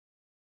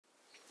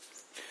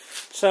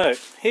So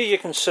here you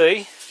can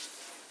see,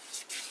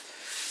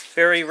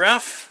 very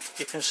rough.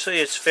 You can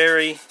see it's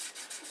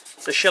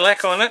the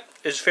shellac on it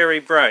is very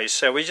braised.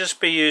 So we just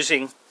be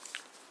using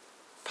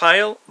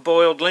pale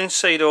boiled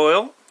linseed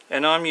oil,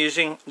 and I'm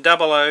using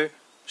 00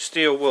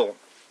 steel wool.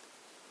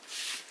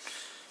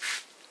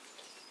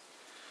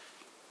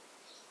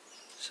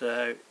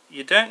 So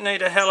you don't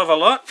need a hell of a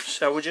lot,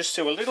 so we'll just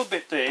do a little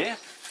bit there.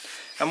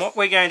 And what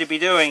we're going to be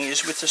doing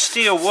is with the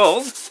steel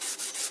wool,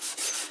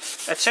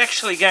 it's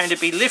actually going to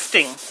be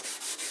lifting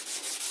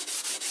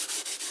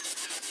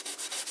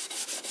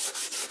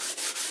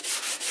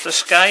the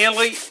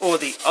scaly or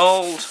the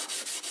old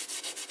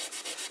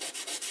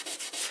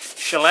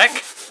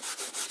shellac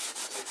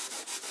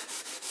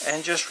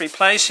and just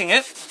replacing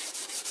it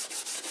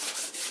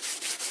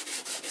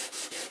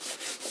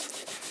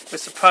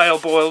with the pale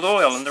boiled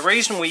oil. And the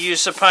reason we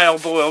use the pale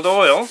boiled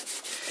oil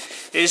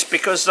is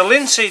because the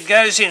linseed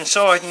goes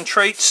inside and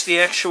treats the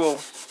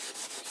actual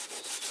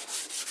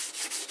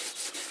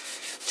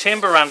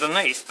timber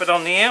underneath, but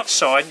on the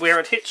outside where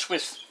it hits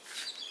with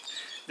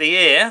the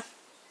air,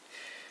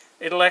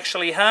 it'll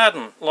actually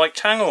harden like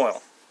tung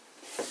oil.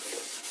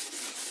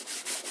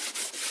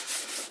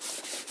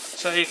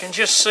 So you can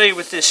just see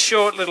with this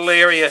short little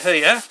area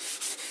here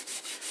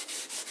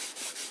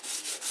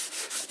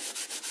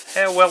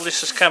how well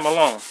this has come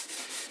along.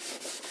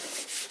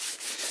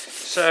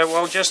 So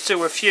I'll just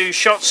do a few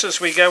shots as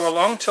we go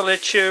along to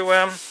let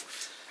you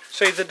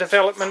see the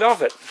development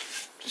of it.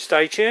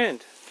 Stay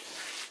tuned.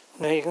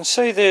 Now you can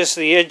see there's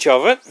the edge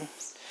of it,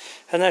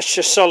 and that's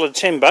just solid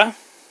timber.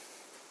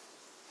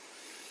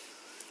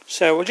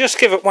 So we'll just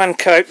give it one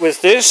coat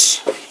with this,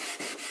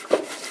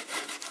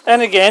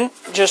 and again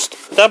just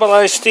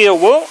 00 steel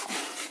wool.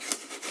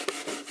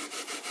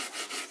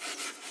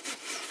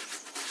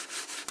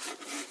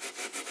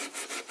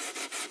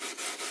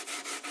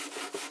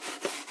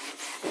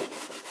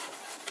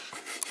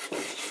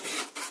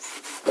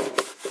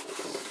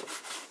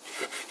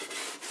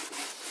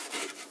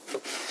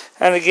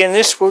 And again,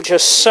 this will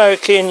just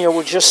soak in. You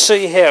will just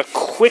see how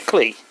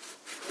quickly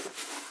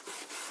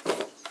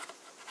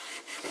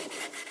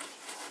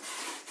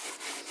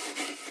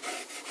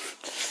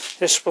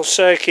this will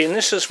soak in.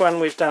 This is one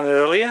we've done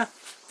earlier.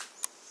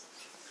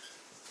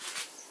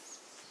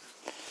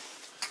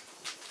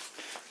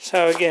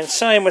 So again,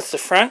 same with the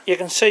front. You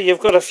can see you've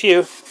got a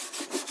few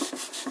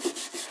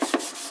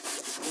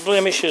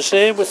blemishes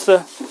there with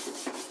the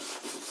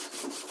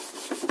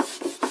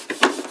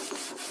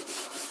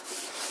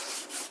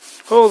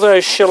all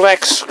those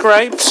shellac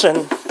scrapes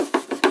and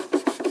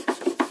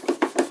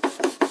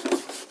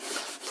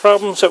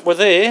problems that were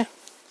there.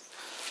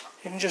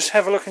 You can just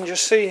have a look and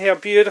just see how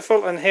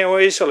beautiful and how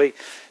easily.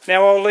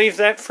 Now I'll leave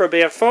that for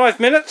about 5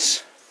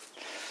 minutes.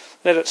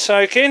 Let it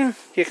soak in.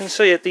 You can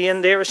see at the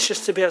end there it's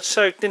just about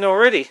soaked in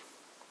already.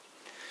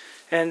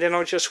 And then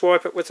I'll just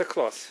wipe it with a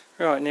cloth.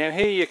 Right, now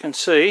here you can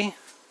see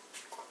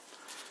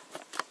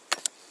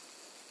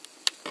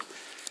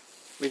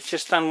we've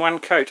just done one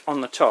coat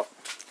on the top.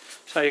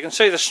 So you can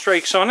see the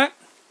streaks on it.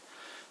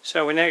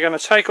 So we're now going to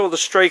take all the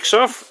streaks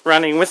off,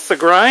 running with the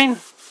grain,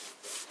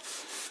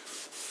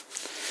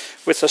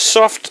 with a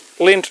soft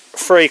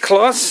lint-free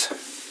cloth.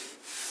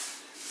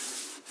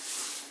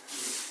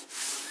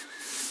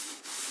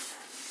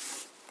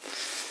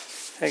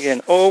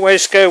 Again,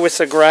 always go with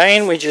the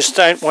grain. We just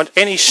don't want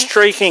any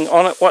streaking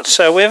on it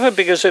whatsoever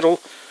because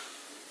it'll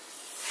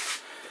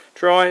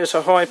dry as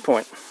a high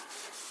point.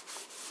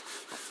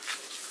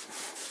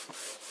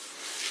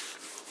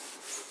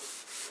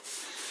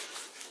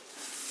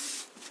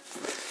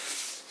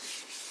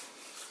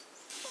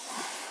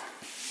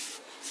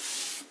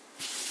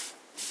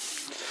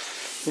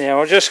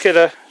 Now I'll just get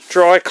a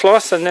dry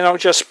cloth and then I'll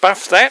just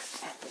buff that.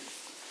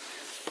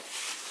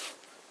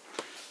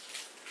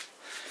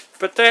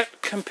 But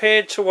that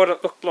compared to what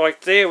it looked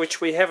like there, which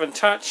we haven't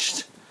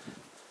touched,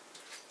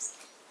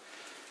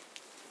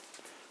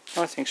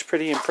 I think is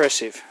pretty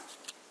impressive.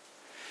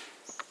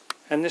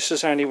 And this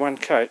is only one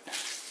coat.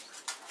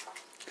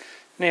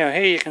 Now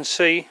here you can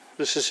see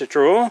this is a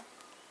drawer.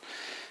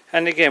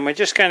 And again, we're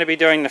just going to be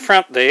doing the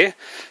front there.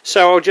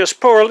 So I'll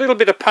just pour a little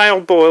bit of pale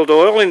boiled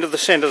oil into the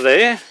centre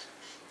there.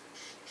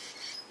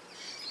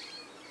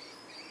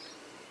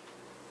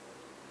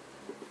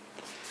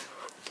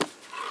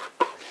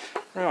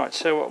 Right,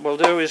 so what we'll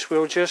do is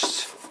we'll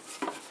just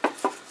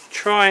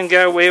try and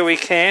go where we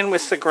can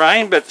with the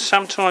grain, but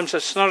sometimes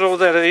it's not all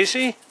that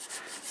easy.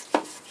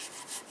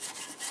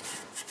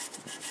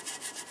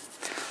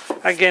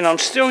 Again, I'm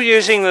still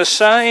using the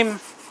same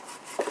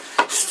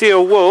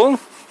steel wool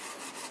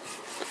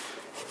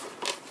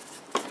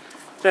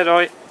that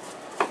I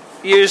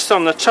used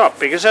on the top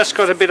because that's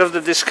got a bit of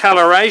the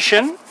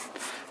discoloration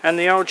and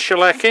the old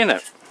shellac in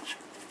it.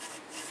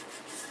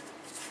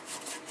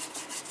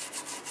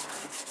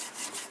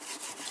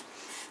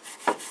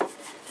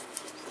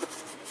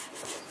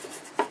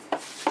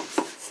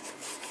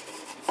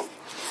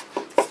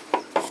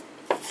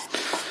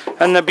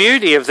 And the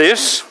beauty of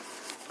this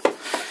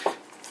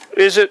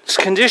is it's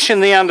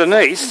conditioned the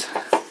underneath,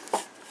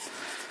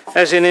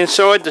 as in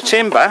inside the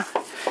timber,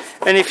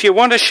 And if you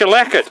want to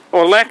shellac it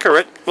or lacquer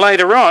it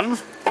later on,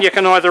 you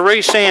can either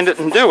resand it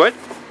and do it,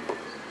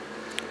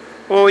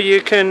 or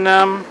you can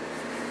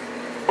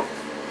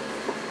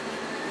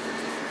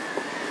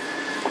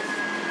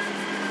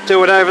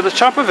do it over the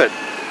top of it.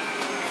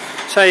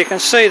 So you can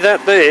see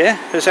that there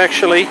is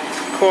actually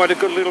quite a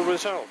good little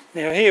result.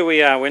 Now here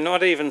we are, we're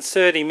not even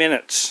 30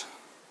 minutes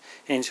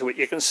into it.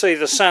 You can see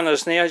the sun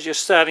is now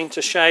just starting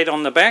to shade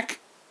on the back,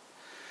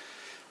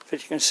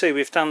 but you can see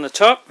we've done the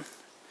top.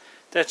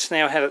 That's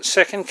now had its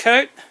second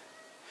coat,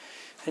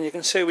 and you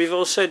can see we've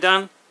also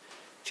done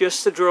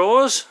just the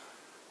drawers.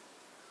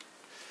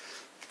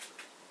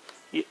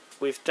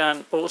 We've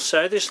done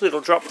also this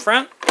little drop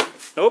front.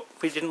 Nope,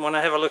 we didn't want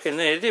to have a look in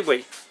there, did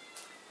we?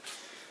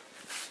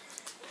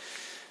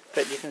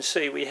 But you can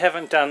see we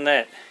haven't done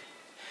that.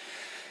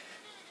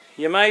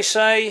 You may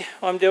say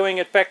I'm doing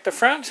it back to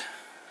front,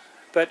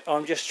 but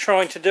I'm just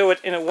trying to do it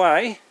in a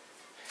way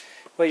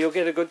where you'll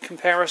get a good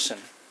comparison.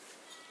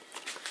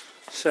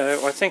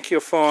 So I think you'll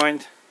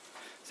find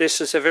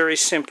this is a very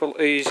simple,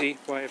 easy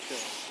way of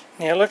doing it.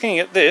 Now looking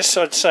at this,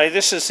 I'd say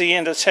this is the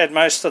end it's had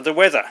most of the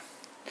weather.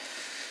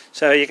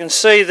 So you can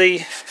see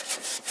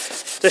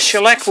the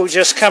shellac will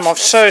just come off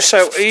so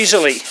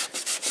easily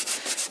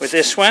with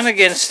this one.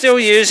 Again, still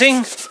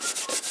using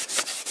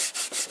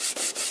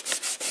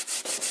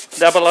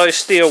 00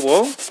 steel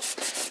wool.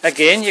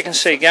 Again, you can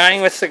see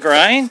going with the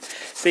grain.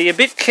 Be a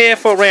bit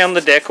careful around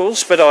the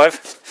decals, but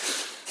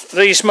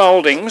these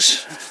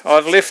mouldings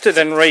I've lifted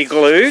and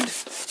re-glued.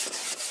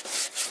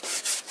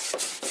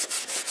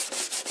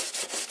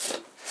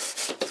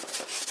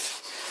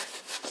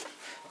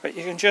 But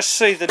you can just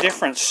see the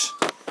difference.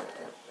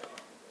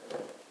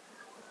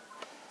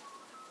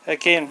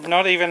 Again,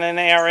 not even an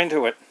hour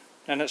into it,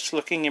 and it's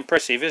looking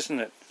impressive, isn't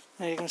it?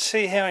 Now you can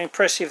see how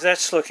impressive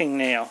that's looking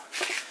now.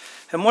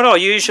 And what I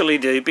usually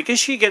do,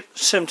 because you get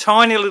some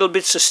tiny little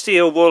bits of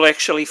steel wool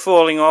actually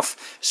falling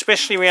off,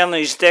 especially around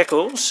these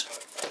decals,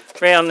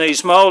 around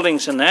these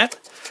mouldings and that,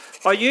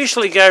 I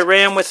usually go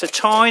round with a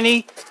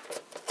tiny,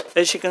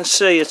 as you can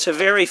see, it's a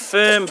very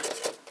firm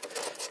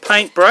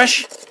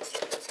paintbrush,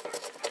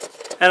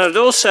 and it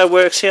also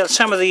works out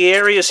some of the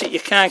areas that you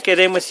can't get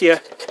in with your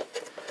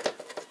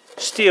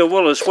steel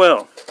wool as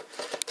well.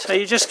 So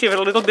you just give it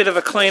a little bit of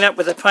a clean up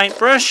with a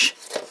paintbrush,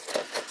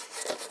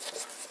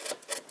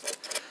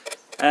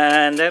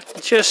 and that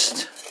will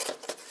just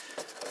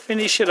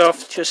finish it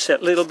off just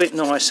that little bit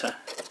nicer.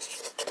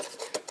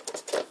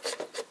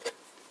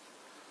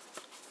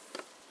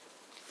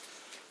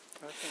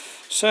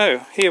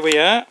 So here we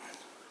are,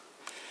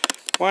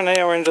 1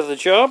 hour into the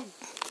job,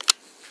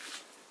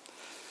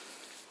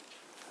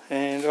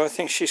 and I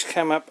think she's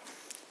come up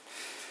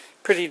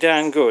pretty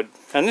darn good.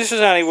 And this is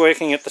only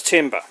working at the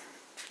timber.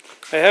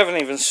 I haven't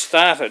even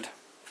started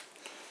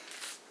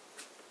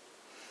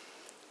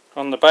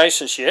on the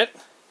bases yet,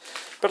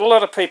 but a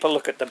lot of people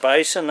look at the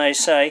base and they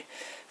say,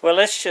 well,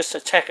 let's just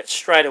attack it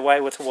straight away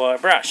with a wire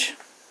brush.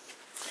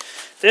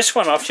 This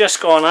one I've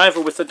just gone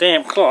over with the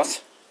damp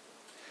cloth,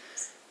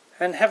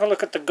 and have a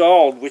look at the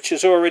gold, which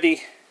is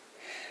already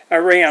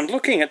around.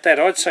 Looking at that,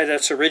 I'd say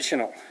that's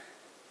original.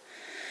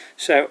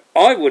 So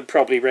I would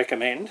probably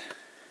recommend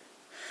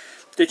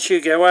that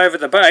you go over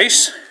the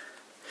base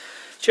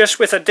just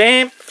with a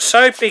damp,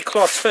 soapy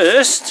cloth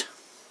first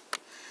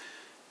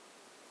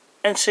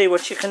and see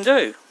what you can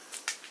do.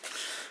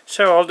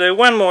 So I'll do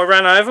one more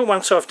run over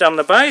once I've done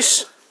the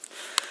base.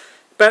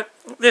 But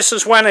this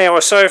is 1 hour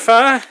so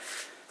far,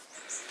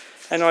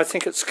 and I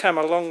think it's come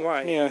a long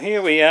way. Now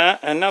here we are,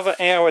 another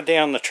hour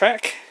down the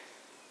track,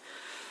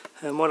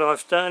 and what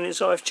I've done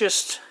is I've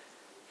just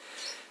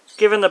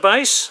given the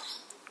base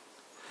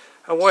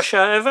a wash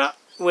over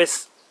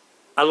with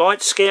a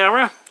light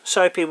scourer,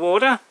 soapy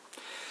water,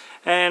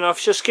 and I've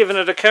just given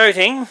it a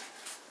coating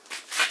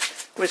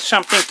with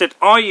something that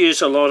I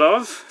use a lot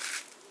of,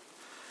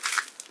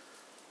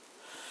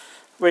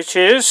 which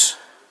is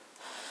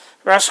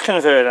rust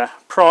converter,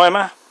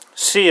 primer,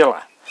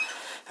 sealer.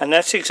 And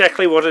that's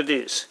exactly what it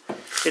is.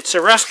 It's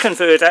a rust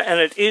converter, and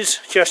it is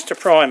just a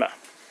primer.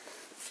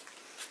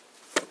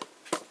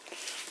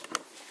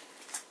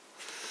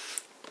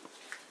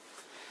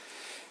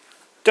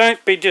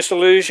 Don't be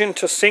disillusioned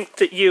to think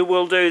that you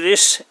will do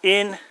this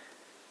in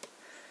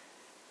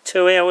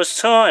 2 hours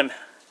time.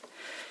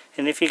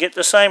 And if you get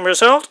the same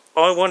result,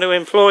 I want to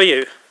employ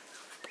you.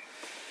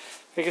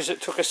 Because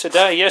it took us a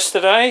day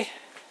yesterday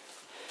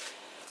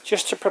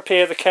just to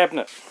prepare the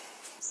cabinet.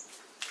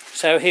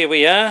 So here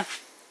we are.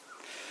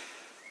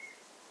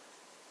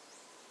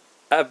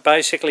 A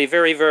basically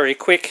very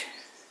quick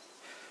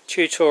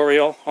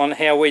tutorial on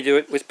how we do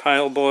it with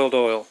pale boiled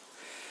oil.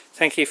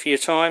 Thank you for your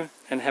time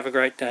and have a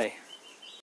great day.